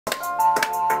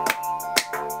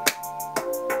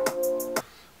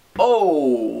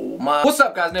What's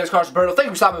up, guys? My name is Roberto. Thank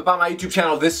you for stopping by my YouTube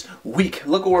channel this week.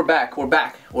 Look, we're back. We're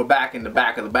back in the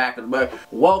back of the back.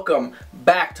 Welcome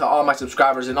back to all my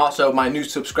subscribers and also my new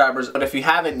subscribers. But if you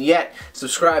haven't yet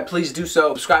subscribed, please do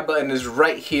so. Subscribe button is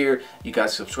right here. You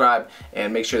guys subscribe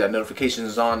and make sure that notification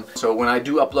is on. So when I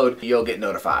do upload, you'll get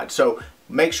notified. So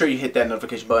make sure you hit that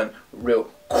notification button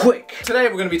real quick. Today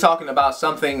we're going to be talking about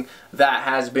something that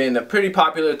has been pretty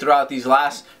popular throughout these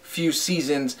last few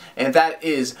seasons, and that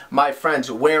is my friends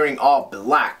wearing all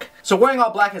black. So wearing all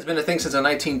black has been a thing since the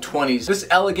 1920s. This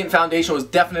elegant foundation was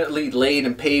definitely laid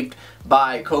and paved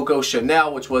by Coco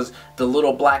Chanel, which was the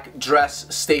little black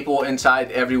dress staple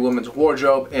inside every woman's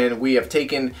wardrobe, and we have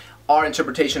taken our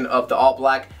interpretation of the all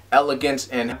black elegance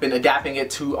and been adapting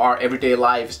it to our everyday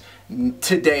lives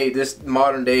today, this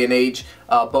modern day and age,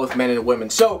 both men and women.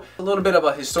 So a little bit of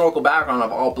a historical background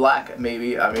of all black,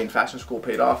 maybe. I mean, fashion school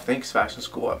paid off. Thanks, fashion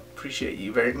school. I appreciate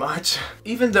you very much.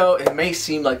 Even though it may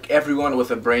seem like everyone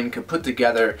with a brain could put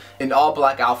together an all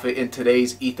black outfit in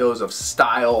today's ethos of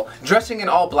style, dressing in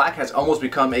all black has almost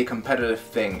become a competitive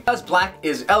thing. Because black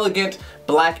is elegant,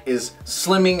 black is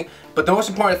slimming, but the most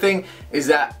important thing is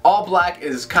that all black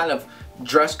is kind of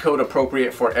dress code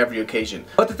appropriate for every occasion.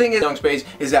 But the thing is, young spades,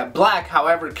 is that black,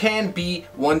 however, can be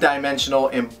one-dimensional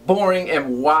and boring,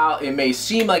 and while it may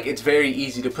seem like it's very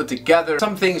easy to put together,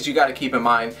 some things you got to keep in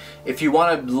mind if you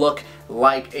want to look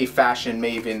like a fashion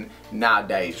maven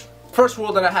nowadays. First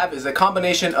rule that I have is the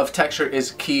combination of texture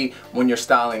is key when you're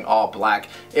styling all black.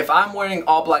 If I'm wearing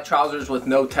all black trousers with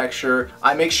no texture,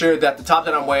 I make sure that the top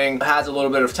that I'm wearing has a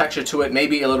little bit of texture to it,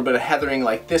 maybe a little bit of heathering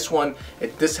like this one.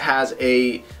 This has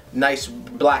a nice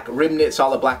black rim knit,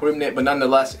 solid black rim knit, but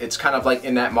nonetheless it's kind of like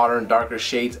in that modern darker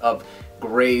shades of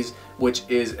grays, which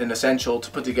is an essential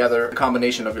to put together a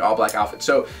combination of your all black outfit.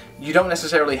 So you don't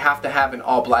necessarily have to have an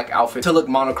all black outfit to look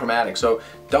monochromatic, so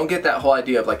don't get that whole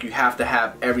idea of like you have to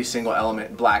have every single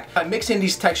element black. Mixing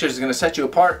these textures is going to set you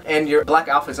apart, and your black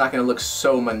outfit's not going to look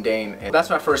so mundane. And that's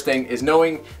my first thing, is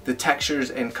knowing the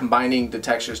textures and combining the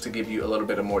textures to give you a little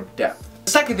bit of more depth.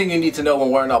 The second thing you need to know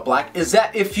when wearing all black is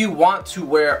that if you want to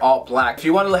wear all black, if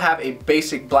you want to have a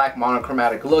basic black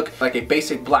monochromatic look, like a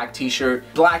basic black t-shirt,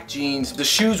 black jeans, the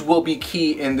shoes will be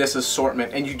key in this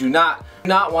assortment, and you do not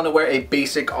want to wear a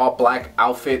basic all black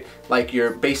outfit like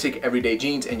your basic everyday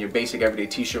jeans and your basic everyday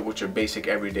t-shirt with your basic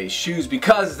everyday shoes,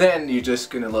 because then you're just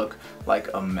gonna look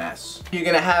like a mess. You're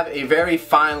gonna have a very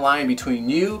fine line between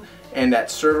you and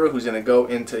that server who's gonna go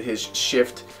into his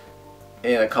shift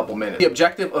in a couple minutes. The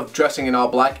objective of dressing in all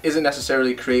black isn't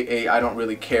necessarily create a I don't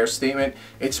really care statement.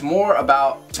 It's more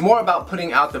about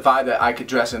putting out the vibe that I could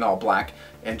dress in all black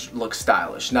and look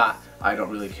stylish, not I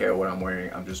don't really care what I'm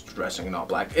wearing, I'm just dressing in all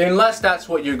black. Unless that's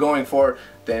what you're going for,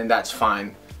 then that's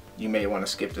fine. You may want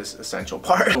to skip this essential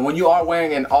part. When you are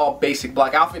wearing an all basic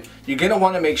black outfit, you're going to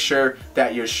want to make sure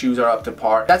that your shoes are up to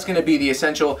par. That's going to be the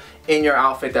essential in your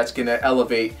outfit that's going to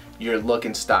elevate your look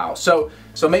and style. So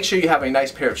make sure you have a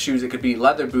nice pair of shoes. It could be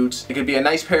leather boots. It could be a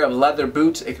nice pair of leather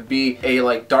boots. It could be a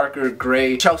like darker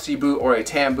gray Chelsea boot or a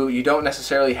tan boot. You don't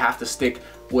necessarily have to stick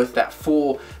with that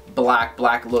full black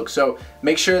look. So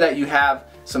make sure that you have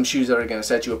some shoes that are going to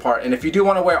set you apart. And if you do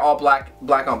want to wear all black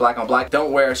on black,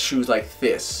 don't wear shoes like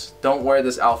this. Don't wear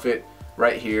this outfit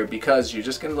right here, because you're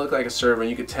just going to look like a server, and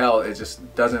you can tell it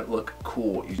just doesn't look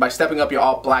cool. By stepping up your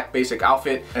all black basic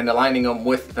outfit and aligning them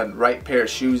with the right pair of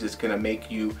shoes, it's going to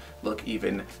make you look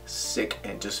even sick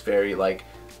and just very like,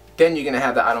 then you're going to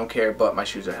have the I don't care but my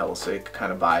shoes are hella sick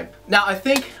kind of vibe. Now I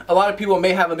think a lot of people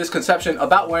may have a misconception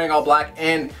about wearing all black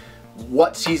and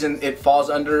what season it falls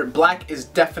under. Black is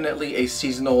definitely a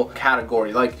seasonal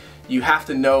category. Like, you have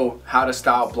to know how to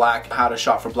style black, how to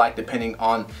shop for black depending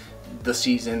on the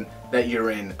season that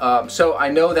you're in. So I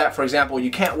know that, for example,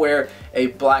 you can't wear a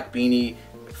black beanie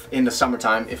in the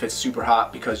summertime if it's super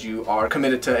hot, because you are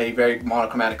committed to a very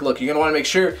monochromatic look. You're going to want to make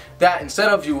sure that instead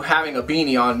of you having a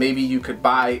beanie on, maybe you could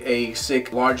buy a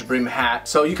sick large brim hat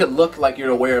so you could look like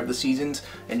you're aware of the seasons,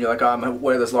 and you're like, oh, I'm going to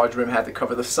wear this large brim hat to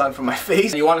cover the sun from my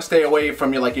face. And you want to stay away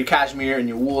from your cashmere and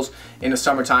your wools in the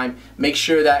summertime. Make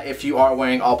sure that if you are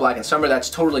wearing all black in summer, that's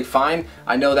totally fine.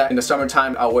 I know that in the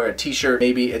summertime I'll wear a t-shirt.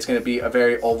 Maybe it's going to be a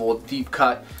very oval deep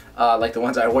cut, like the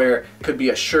ones I wear. It could be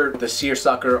a shirt with a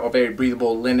seersucker or very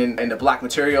breathable linen and the black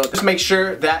material. Just make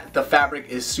sure that the fabric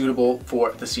is suitable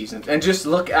for the season, and just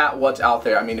look at what's out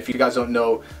there. I mean, if you guys don't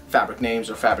know fabric names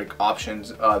or fabric options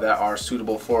that are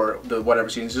suitable for the whatever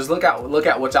season, just look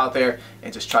at what's out there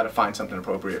and just try to find something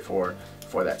appropriate for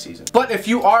that season. But if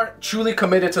you are truly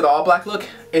committed to the all black look,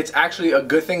 it's actually a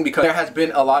good thing, because there has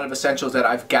been a lot of essentials that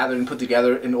I've gathered and put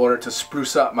together in order to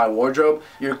spruce up my wardrobe.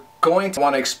 You're going to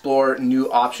want to explore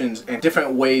new options and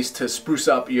different ways to spruce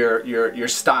up your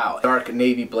style. Dark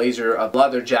navy blazer, a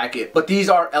leather jacket. But these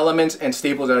are elements and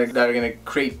staples that are going to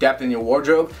create depth in your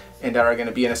wardrobe and that are going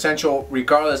to be an essential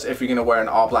regardless if you're going to wear an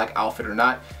all black outfit or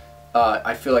not.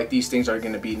 I feel like these things are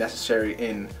going to be necessary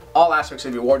in all aspects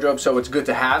of your wardrobe, so it's good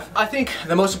to have. I think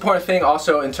the most important thing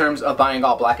also in terms of buying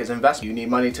all black is investment. You need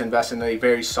money to invest in a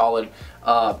very solid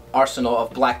arsenal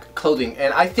of black clothing,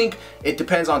 and I think it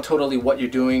depends on totally what you're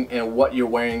doing and what you're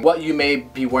wearing, what you may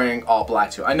be wearing all black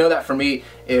to. I know that for me,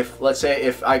 if let's say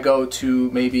if I go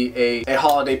to maybe a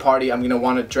holiday party, I'm going to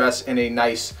want to dress in a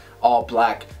nice all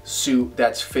black suit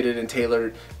that's fitted and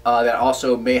tailored, that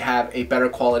also may have a better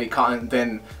quality cotton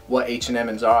than what H&M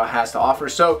and Zara has to offer.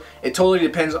 So it totally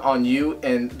depends on you,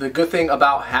 and the good thing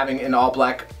about having an all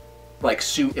black like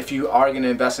suit, if you are going to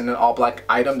invest in an all black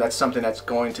item, that's something that's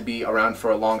going to be around for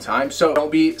a long time. So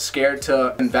don't be scared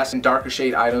to invest in darker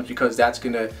shade items, because that's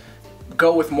going to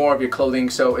go with more of your clothing.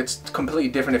 So it's completely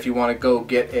different if you want to go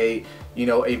get a, you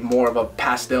know, a more of a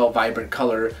pastel vibrant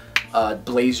color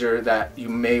blazer that you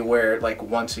may wear like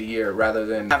once a year, rather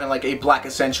than having like a black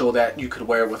essential that you could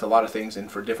wear with a lot of things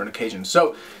and for different occasions.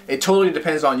 So it totally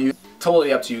depends on you,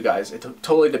 totally up to you guys. It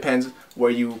totally depends where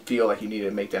you feel like you need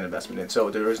to make that investment in. So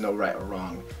there is no right or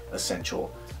wrong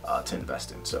essential to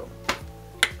invest in. So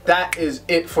that is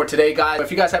it for today, guys. If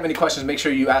you guys have any questions, make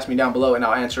sure you ask me down below and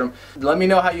I'll answer them. Let me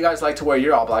know how you guys like to wear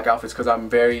your all black outfits, because I'm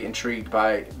very intrigued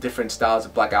by different styles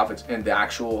of black outfits and the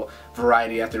actual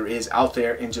variety that there is out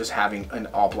there in just having an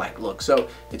all black look. So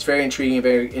it's very intriguing,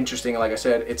 very interesting, and like I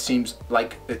said, it seems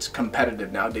like it's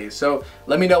competitive nowadays. So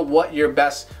let me know what your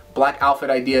best black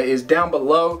outfit idea is down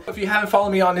below. If you haven't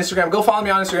followed me on Instagram, go follow me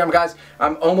on Instagram, guys.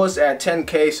 I'm almost at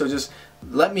 10K, so just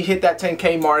let me hit that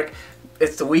 10K mark.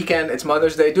 It's the weekend, it's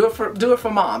Mother's Day. Do it for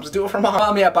moms. Do it for moms.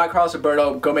 Follow me at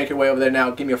Roberto. Go make your way over there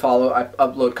now. Give me a follow. I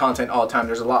upload content all the time.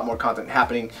 There's a lot more content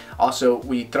happening. Also,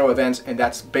 we throw events, and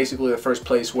that's basically the first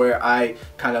place where I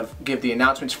kind of give the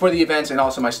announcements for the events, and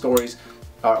also my stories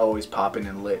are always popping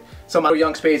and lit. So my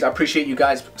Young Spades, I appreciate you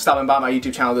guys stopping by my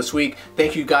YouTube channel this week.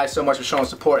 Thank you guys so much for showing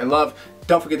support and love.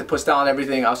 Don't forget to push down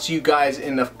everything. I'll see you guys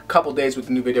in a couple days with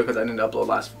the new video, because I didn't upload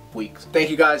last week. Thank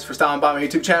you guys for stopping by my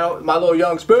YouTube channel. My little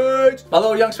Young Spades.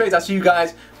 I'll see you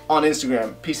guys on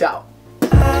Instagram. Peace out.